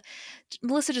Teresa,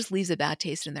 Melissa just leaves a bad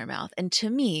taste in their mouth. And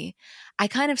to me, I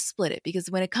kind of split it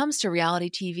because when it comes to reality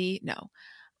TV, no.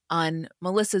 On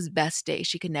Melissa's best day,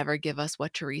 she could never give us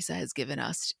what Teresa has given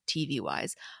us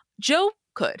TV-wise. Joe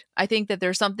could. I think that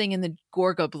there's something in the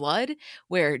Gorga blood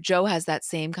where Joe has that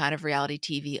same kind of reality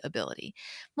TV ability.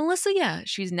 Melissa, yeah,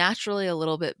 she's naturally a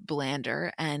little bit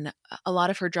blander, and a lot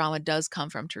of her drama does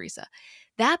come from Teresa.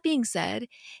 That being said,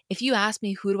 if you ask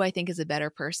me who do I think is a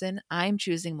better person, I'm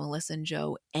choosing Melissa and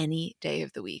Joe any day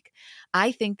of the week.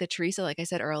 I think that Teresa, like I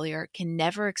said earlier, can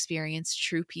never experience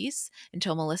true peace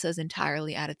until Melissa is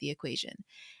entirely out of the equation.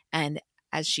 And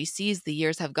as she sees the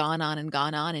years have gone on,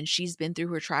 and she's been through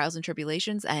her trials and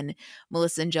tribulations, and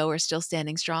Melissa and Joe are still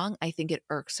standing strong, I think it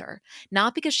irks her.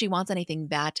 Not because she wants anything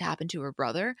bad to happen to her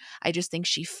brother. I just think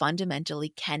she fundamentally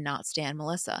cannot stand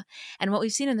Melissa. And what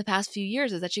we've seen in the past few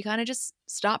years is that she kind of just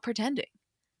stopped pretending.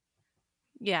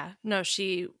 Yeah, no,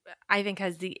 she, I think,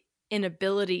 has the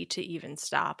inability to even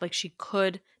stop. Like, she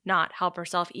could not help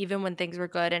herself, even when things were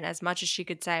good. And as much as she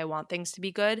could say, I want things to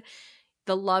be good,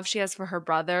 the love she has for her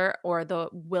brother, or the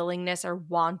willingness or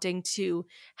wanting to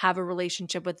have a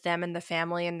relationship with them and the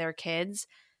family and their kids,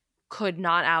 could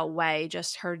not outweigh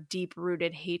just her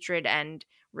deep-rooted hatred and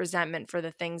resentment for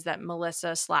the things that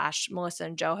Melissa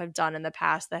and Joe have done in the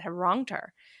past that have wronged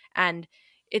her. And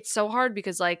it's so hard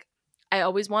because, like, I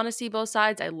always want to see both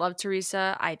sides. I love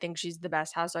Teresa. I think she's the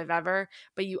best housewife ever.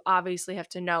 But you obviously have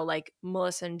to know, like,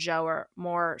 Melissa and Joe are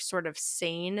more sort of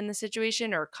sane in the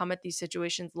situation, or come at these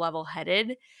situations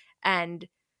level-headed. And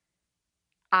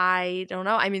I don't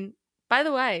know. I mean, by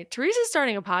the way, Teresa's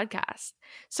starting a podcast.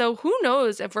 So who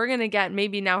knows if we're going to get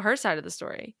maybe now her side of the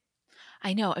story.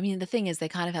 I know. I mean, the thing is, they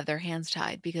kind of have their hands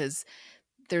tied because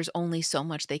there's only so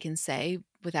much they can say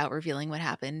without revealing what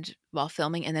happened while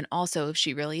filming. And then also, if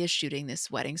she really is shooting this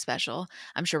wedding special,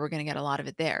 I'm sure we're going to get a lot of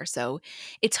it there. So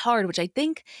it's hard, which I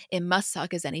think it must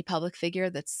suck as any public figure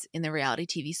that's in the reality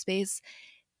TV space,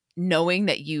 knowing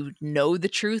that you know the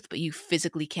truth, but you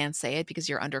physically can't say it because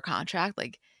you're under contract.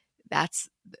 Like,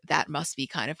 that must be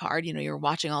kind of hard. You know, you're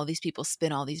watching all these people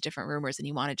spin all these different rumors and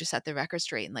you want to just set the record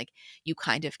straight, and like, you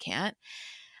kind of can't.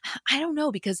 I don't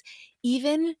know, because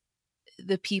even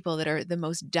the people that are the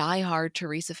most diehard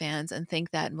Teresa fans and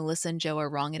think that Melissa and Joe are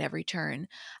wrong at every turn,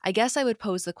 I guess I would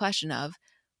pose the question of,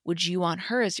 would you want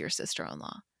her as your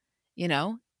sister-in-law? You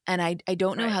know? And I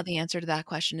don't know how the answer to that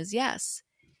question is yes.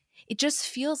 It just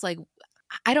feels like,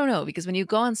 I don't know, because when you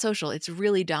go on social, it's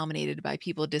really dominated by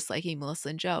people disliking Melissa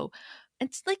and Joe.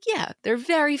 It's like, yeah, they're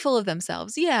very full of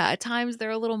themselves. Yeah, at times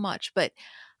they're a little much, but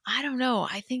I don't know.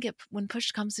 I think when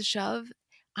push comes to shove,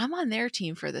 I'm on their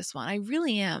team for this one. I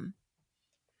really am.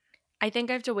 I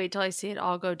think I have to wait till I see it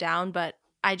all go down, but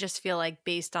I just feel like,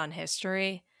 based on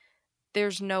history,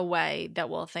 there's no way that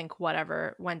we'll think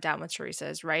whatever went down with Teresa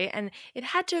is right. And it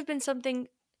had to have been something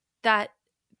that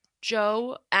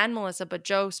Joe and Melissa, but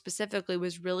Joe specifically,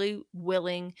 was really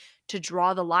willing to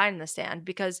draw the line in the sand,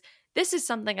 because this is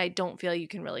something I don't feel you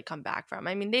can really come back from.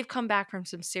 I mean, they've come back from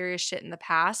some serious shit in the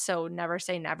past, so never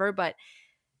say never, but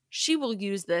she will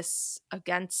use this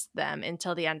against them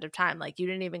until the end of time. Like, you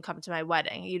didn't even come to my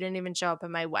wedding. You didn't even show up at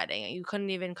my wedding. You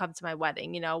couldn't even come to my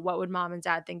wedding. You know, what would mom and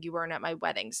dad think you weren't at my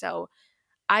wedding? So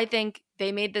I think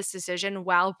they made this decision,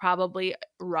 while probably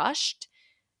rushed,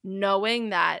 knowing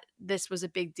that this was a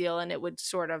big deal and it would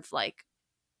sort of like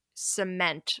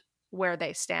cement where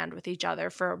they stand with each other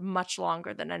for much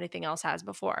longer than anything else has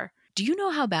before. Do you know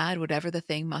how bad whatever the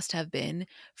thing must have been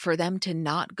for them to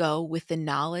not go, with the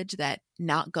knowledge that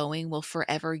not going will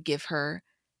forever give her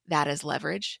that as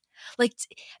leverage? Like,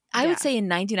 I would say in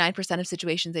 99% of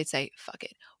situations, they'd say, fuck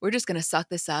it, we're just going to suck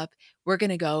this up. We're going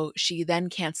to go. She then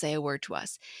can't say a word to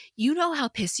us. You know how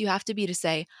pissed you have to be to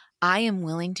say, I am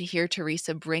willing to hear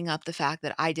Teresa bring up the fact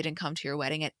that I didn't come to your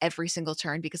wedding at every single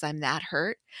turn because I'm that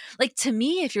hurt. Like, to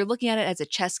me, if you're looking at it as a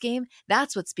chess game,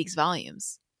 that's what speaks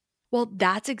volumes. Well,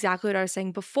 that's exactly what I was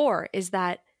saying before, is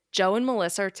that Joe and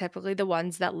Melissa are typically the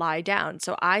ones that lie down.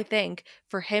 So I think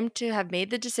for him to have made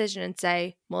the decision and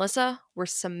say, Melissa, we're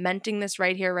cementing this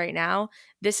right here, right now.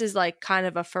 This is like kind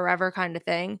of a forever kind of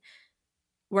thing.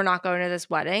 We're not going to this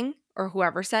wedding, or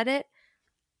whoever said it,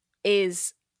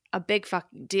 is a big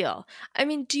fucking deal. I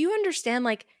mean, do you understand?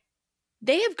 Like,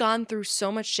 they have gone through so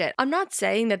much shit. I'm not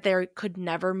saying that they could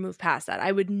never move past that.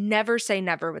 I would never say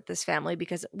never with this family,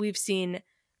 because we've seen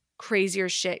crazier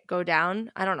shit go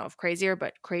down. I don't know if crazier,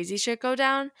 but crazy shit go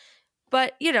down.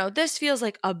 But, you know, this feels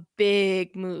like a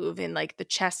big move in like the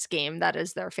chess game that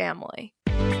is their family.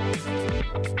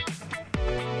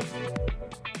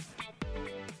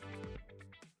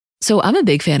 So I'm a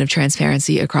big fan of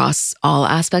transparency across all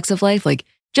aspects of life. Like,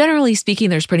 generally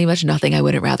speaking, there's pretty much nothing I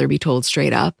wouldn't rather be told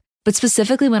straight up. But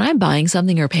specifically when I'm buying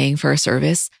something or paying for a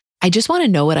service, I just want to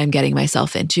know what I'm getting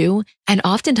myself into. And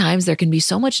oftentimes there can be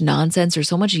so much nonsense or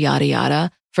so much yada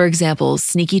yada. For example,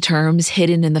 sneaky terms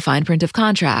hidden in the fine print of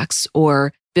contracts,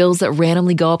 or bills that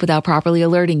randomly go up without properly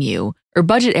alerting you, or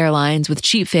budget airlines with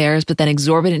cheap fares but then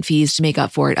exorbitant fees to make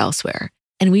up for it elsewhere.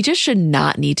 And we just should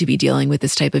not need to be dealing with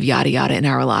this type of yada yada in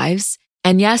our lives.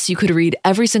 And yes, you could read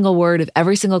every single word of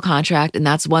every single contract, and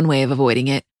that's one way of avoiding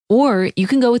it. Or you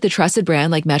can go with the trusted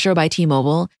brand like Metro by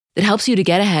T-Mobile that helps you to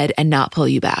get ahead and not pull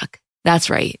you back. That's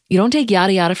right. You don't take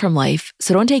yada yada from life,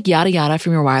 so don't take yada yada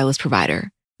from your wireless provider.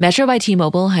 Metro by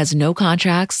T-Mobile has no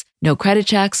contracts, no credit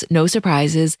checks, no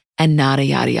surprises, and nada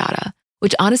yada yada,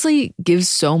 which honestly gives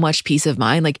so much peace of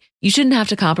mind. Like, you shouldn't have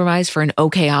to compromise for an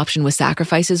okay option with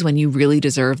sacrifices when you really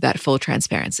deserve that full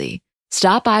transparency.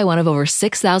 Stop by one of over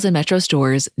 6,000 Metro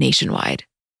stores nationwide.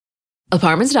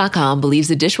 Apartments.com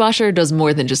believes a dishwasher does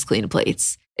more than just clean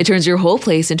plates. It turns your whole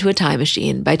place into a time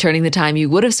machine by turning the time you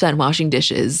would have spent washing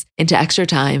dishes into extra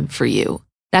time for you.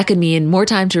 That could mean more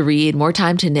time to read, more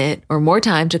time to knit, or more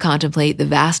time to contemplate the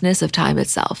vastness of time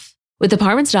itself. With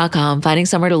Apartments.com, finding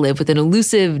somewhere to live with an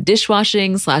elusive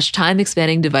dishwashing/time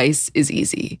expanding device is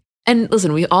easy. And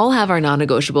listen, we all have our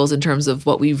non-negotiables in terms of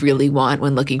what we really want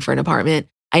when looking for an apartment.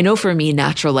 I know for me,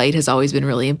 natural light has always been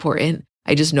really important.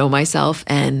 I just know myself,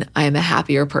 and I am a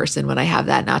happier person when I have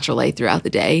that natural light throughout the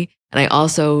day. And I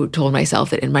also told myself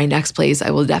that in my next place,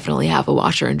 I will definitely have a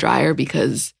washer and dryer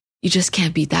because you just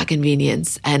can't beat that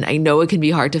convenience. And I know it can be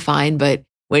hard to find, but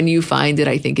when you find it,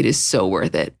 I think it is so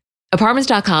worth it.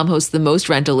 Apartments.com hosts the most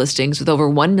rental listings with over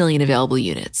 1 million available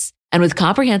units. And with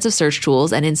comprehensive search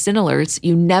tools and instant alerts,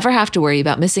 you never have to worry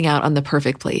about missing out on the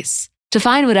perfect place. To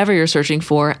find whatever you're searching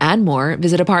for and more,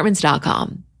 visit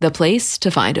Apartments.com, the place to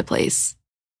find a place.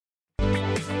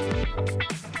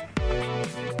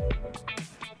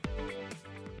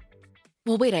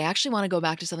 Well, wait, I actually want to go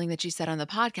back to something that she said on the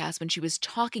podcast when she was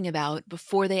talking about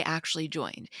before they actually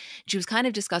joined. She was kind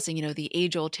of discussing, the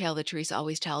age-old tale that Teresa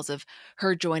always tells of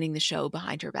her joining the show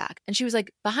behind her back. And she was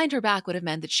like, behind her back would have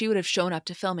meant that she would have shown up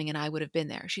to filming and I would have been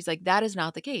there. She's like, that is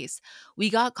not the case. We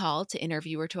got called to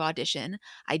interview her to audition.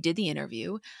 I did the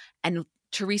interview, and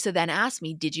Teresa then asked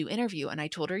me, did you interview? And I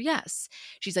told her yes.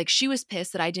 She's like, she was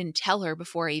pissed that I didn't tell her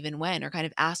before I even went or kind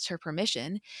of asked her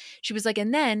permission. She was like,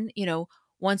 and then,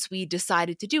 once we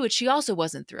decided to do it, she also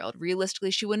wasn't thrilled. Realistically,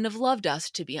 she wouldn't have loved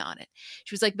us to be on it.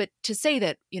 She was like, but to say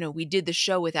that, we did the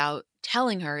show without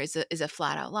telling her is a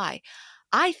flat out lie.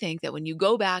 I think that when you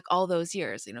go back all those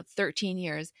years, 13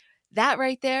 years, that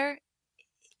right there,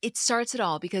 it starts it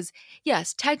all because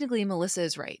yes, technically Melissa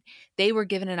is right. They were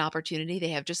given an opportunity. They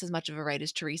have just as much of a right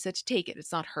as Teresa to take it.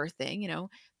 It's not her thing,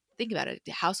 think about it.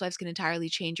 Housewives can entirely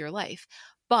change your life.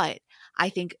 But I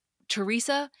think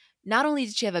Teresa, not only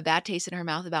did she have a bad taste in her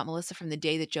mouth about Melissa from the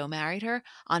day that Joe married her,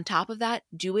 on top of that,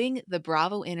 doing the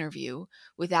Bravo interview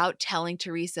without telling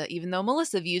Teresa, even though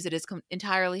Melissa views it as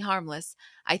entirely harmless,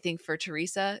 I think for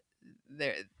Teresa,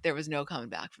 there was no coming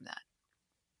back from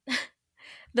that.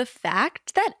 The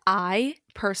fact that I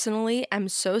personally am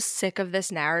so sick of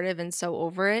this narrative and so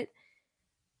over it,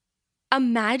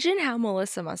 imagine how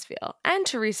Melissa must feel. And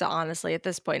Teresa, honestly, at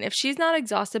this point. If she's not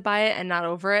exhausted by it and not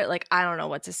over it, I don't know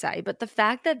what to say. But the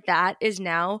fact that that is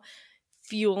now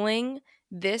fueling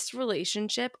this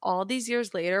relationship all these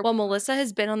years later, while Melissa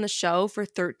has been on the show for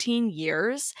 13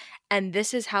 years, and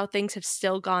this is how things have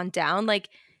still gone down,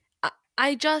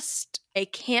 I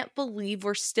can't believe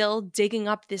we're still digging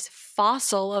up this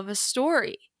fossil of a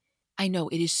story. I know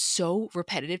it is so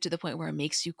repetitive to the point where it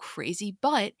makes you crazy.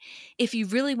 But if you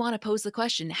really want to pose the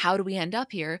question, how do we end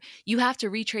up here? You have to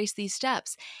retrace these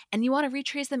steps. And you want to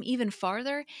retrace them even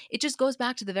farther? It just goes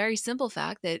back to the very simple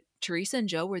fact that Teresa and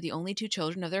Joe were the only two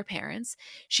children of their parents.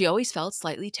 She always felt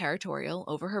slightly territorial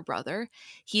over her brother.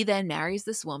 He then marries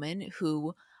this woman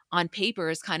who on paper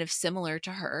is kind of similar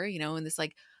to her, in this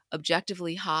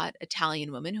objectively hot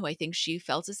Italian woman who I think she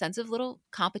felt a sense of little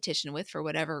competition with for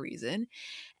whatever reason.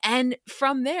 And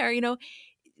from there,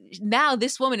 now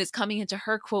this woman is coming into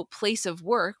her quote place of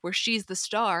work where she's the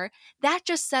star. That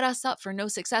just set us up for no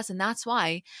success. And that's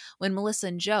why when Melissa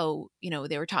and Joe,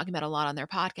 they were talking about a lot on their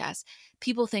podcast,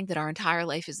 people think that our entire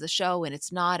life is the show and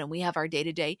it's not, and we have our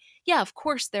day-to-day. Yeah, of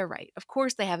course they're right. Of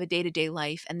course they have a day-to-day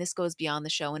life, and this goes beyond the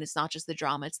show, and it's not just the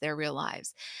drama, it's their real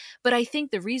lives. But I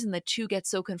think the reason the two get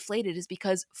so conflated is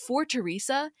because for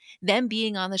Teresa, them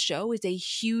being on the show is a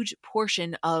huge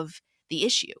portion of the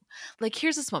issue.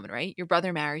 Here's this woman, right? Your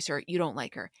brother marries her. You don't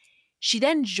like her. She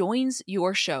then joins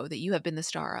your show that you have been the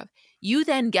star of. You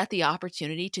then get the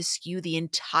opportunity to skew the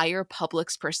entire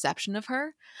public's perception of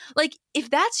her. If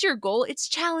that's your goal, it's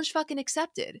challenge fucking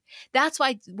accepted. That's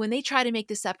why when they try to make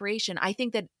this separation, I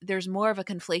think that there's more of a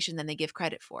conflation than they give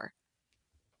credit for.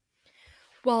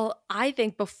 Well, I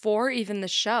think before even the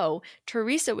show,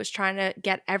 Teresa was trying to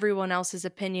get everyone else's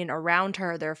opinion around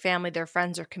her, their family, their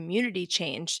friends, or community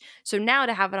changed. So now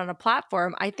to have it on a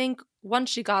platform, I think once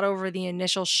she got over the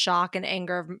initial shock and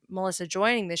anger of Melissa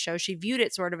joining the show, she viewed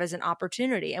it sort of as an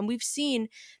opportunity. And we've seen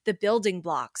the building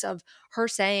blocks of her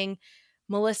saying,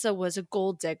 Melissa was a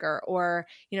gold digger, or,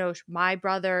 my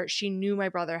brother, she knew my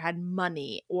brother had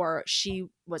money, or she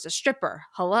was a stripper.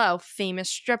 Hello, famous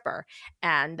stripper.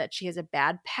 And that she has a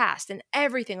bad past and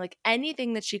everything,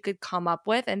 anything that she could come up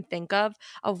with and think of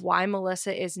why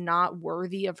Melissa is not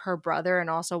worthy of her brother, and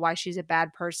also why she's a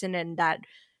bad person, and that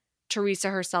Teresa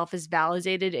herself is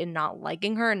validated in not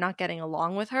liking her and not getting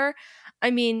along with her.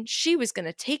 I mean, she was going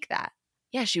to take that.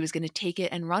 yeah, she was going to take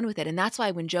it and run with it. And that's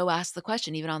why when Joe asked the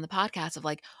question, even on the podcast, of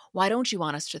like, why don't you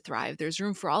want us to thrive? There's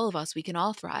room for all of us. We can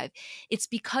all thrive. It's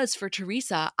because for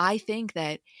Teresa, I think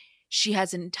that she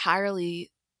has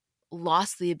entirely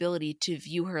lost the ability to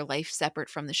view her life separate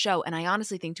from the show. And I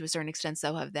honestly think to a certain extent,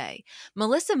 so have they.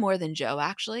 Melissa more than Joe,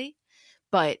 actually.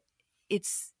 But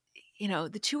it's,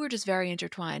 the two are just very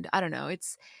intertwined. I don't know.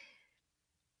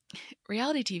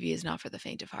 Reality TV is not for the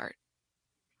faint of heart.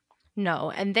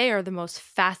 No, and they are the most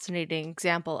fascinating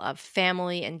example of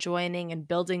family and joining and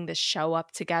building the show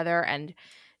up together and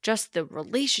just the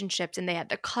relationships. And they had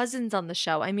the cousins on the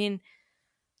show. I mean,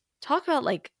 talk about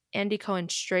like Andy Cohen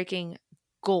striking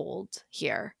gold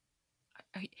here.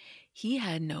 He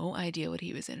had no idea what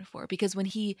he was in for, because when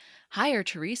he hired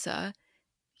Teresa,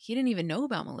 he didn't even know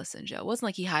about Melissa and Joe. It wasn't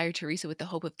like he hired Teresa with the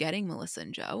hope of getting Melissa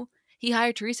and Joe. He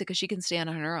hired Teresa because she can stand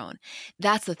on her own.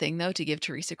 That's the thing, though, to give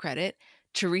Teresa credit.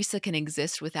 Teresa can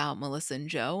exist without Melissa and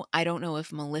Joe. I don't know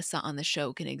if Melissa on the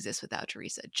show can exist without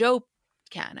Teresa. Joe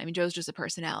can. I mean, Joe's just a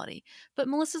personality. But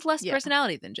Melissa's less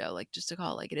personality than Joe, like, just to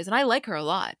call it like it is. And I like her a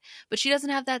lot. But she doesn't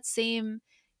have that same,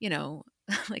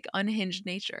 like, unhinged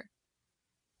nature.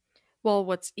 Well,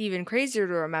 what's even crazier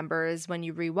to remember is when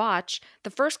you rewatch, the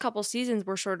first couple seasons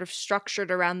were sort of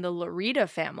structured around the Larita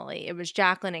family. It was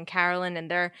Jacqueline and Carolyn and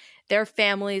their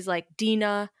families, like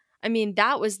Dina. I mean,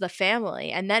 that was the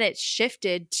family. And then it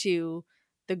shifted to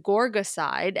the Gorga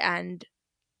side, and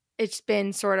it's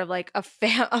been sort of like a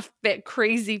bit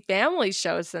crazy family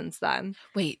show since then.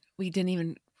 Wait, we didn't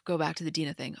even go back to the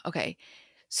Dina thing. Okay.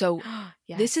 So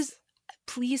Yes. This is,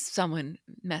 please someone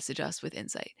message us with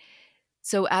insight.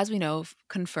 So as we know,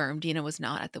 confirmed, Dina was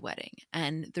not at the wedding.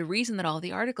 And the reason that all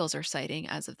the articles are citing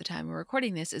as of the time we're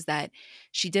recording this is that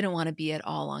she didn't want to be at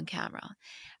all on camera.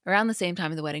 Around the same time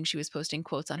of the wedding, she was posting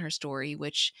quotes on her story,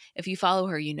 which if you follow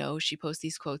her, she posts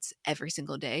these quotes every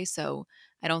single day. So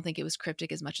I don't think it was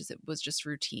cryptic as much as it was just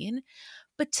routine.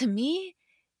 But to me,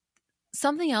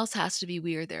 something else has to be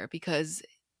weird there, because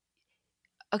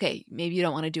okay, maybe you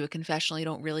don't want to do a confessional, you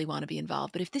don't really want to be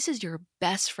involved, but if this is your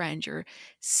best friend, your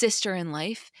sister in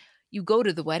life, you go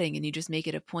to the wedding and you just make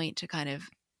it a point to kind of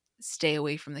stay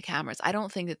away from the cameras. I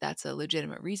don't think that that's a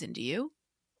legitimate reason. Do you?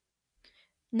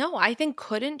 No, I think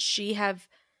couldn't she have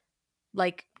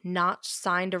like not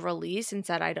signed a release and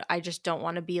said, I just don't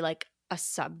want to be like a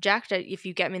subject. If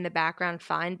you get me in the background,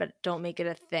 fine, but don't make it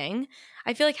a thing.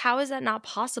 I feel like, how is that not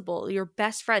possible? Your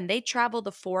best friend, they travel,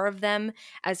 the four of them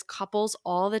as couples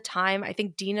all the time. I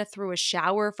think Dina threw a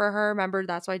shower for her. Remember,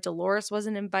 that's why Dolores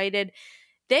wasn't invited.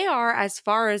 They are, as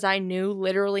far as I knew,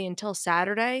 literally until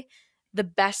Saturday, the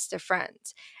best of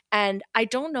friends. And I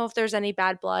don't know if there's any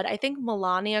bad blood. I think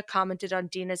Melania commented on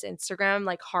Dina's Instagram,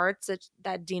 like hearts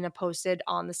that Dina posted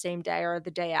on the same day or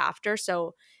the day after.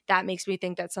 So that makes me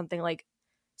think that something like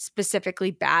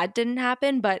specifically bad didn't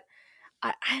happen. But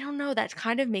I don't know. That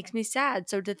kind of makes me sad.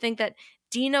 So to think that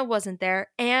Dina wasn't there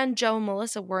and Joe and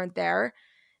Melissa weren't there,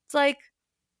 it's like,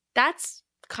 that's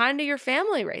kind of your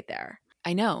family right there.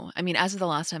 I know. I mean, as of the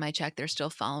last time I checked, they're still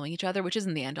following each other, which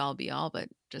isn't the end all be all, but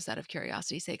just out of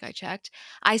curiosity's sake, I checked.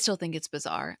 I still think it's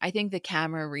bizarre. I think the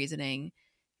camera reasoning,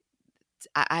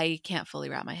 I can't fully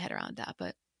wrap my head around that,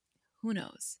 but who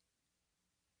knows?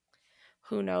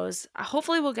 Who knows?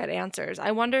 Hopefully we'll get answers.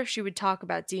 I wonder if she would talk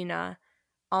about Dina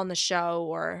on the show,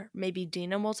 or maybe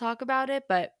Dina will talk about it,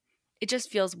 but it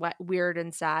just feels weird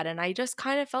and sad. And I just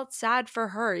kind of felt sad for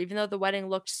her, even though the wedding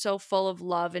looked so full of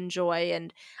love and joy.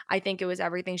 And I think it was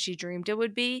everything she dreamed it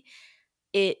would be.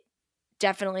 It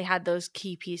definitely had those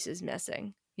key pieces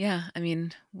missing. Yeah, I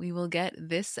mean, we will get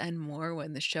this and more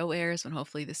when the show airs, when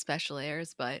hopefully the special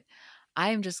airs, but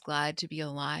I am just glad to be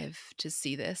alive to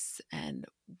see this. And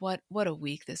what a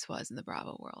week this was in the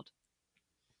Bravo world.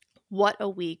 What a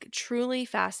week. Truly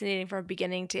fascinating from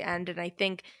beginning to end. And I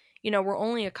think, we're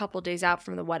only a couple days out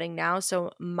from the wedding now.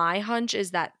 So my hunch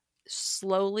is that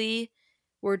slowly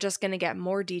we're just going to get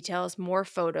more details, more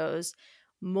photos,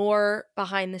 more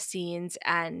behind the scenes.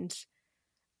 And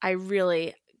I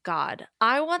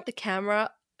want the camera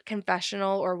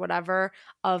confessional or whatever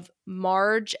of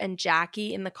Marge and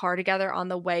Jackie in the car together on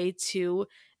the way to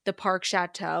the Park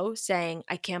Chateau saying,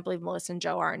 I can't believe Melissa and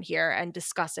Joe aren't here, and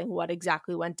discussing what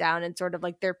exactly went down and sort of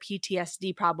like their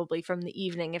PTSD probably from the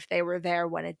evening if they were there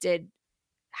when it did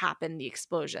happen, the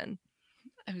explosion.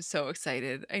 I'm so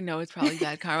excited. I know it's probably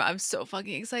bad karma. I'm so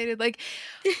fucking excited. Like,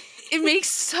 it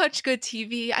makes such good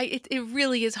TV. It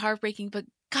really is heartbreaking, but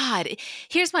God,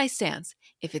 here's my stance.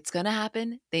 If it's going to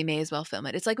happen, they may as well film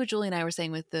it. It's like what Julie and I were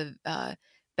saying with the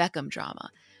Beckham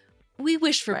drama. We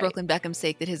wish for Brooklyn Beckham's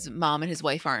sake that his mom and his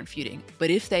wife aren't feuding. But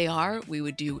if they are, we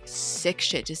would do sick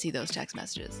shit to see those text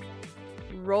messages.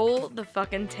 Roll the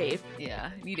fucking tape.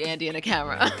 Yeah, need Andy and a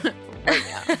camera right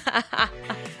now.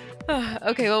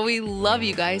 Okay, well, we love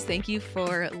you guys. Thank you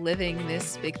for living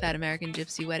this big fat American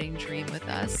gypsy wedding dream with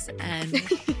us. And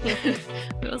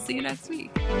we'll see you next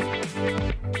week.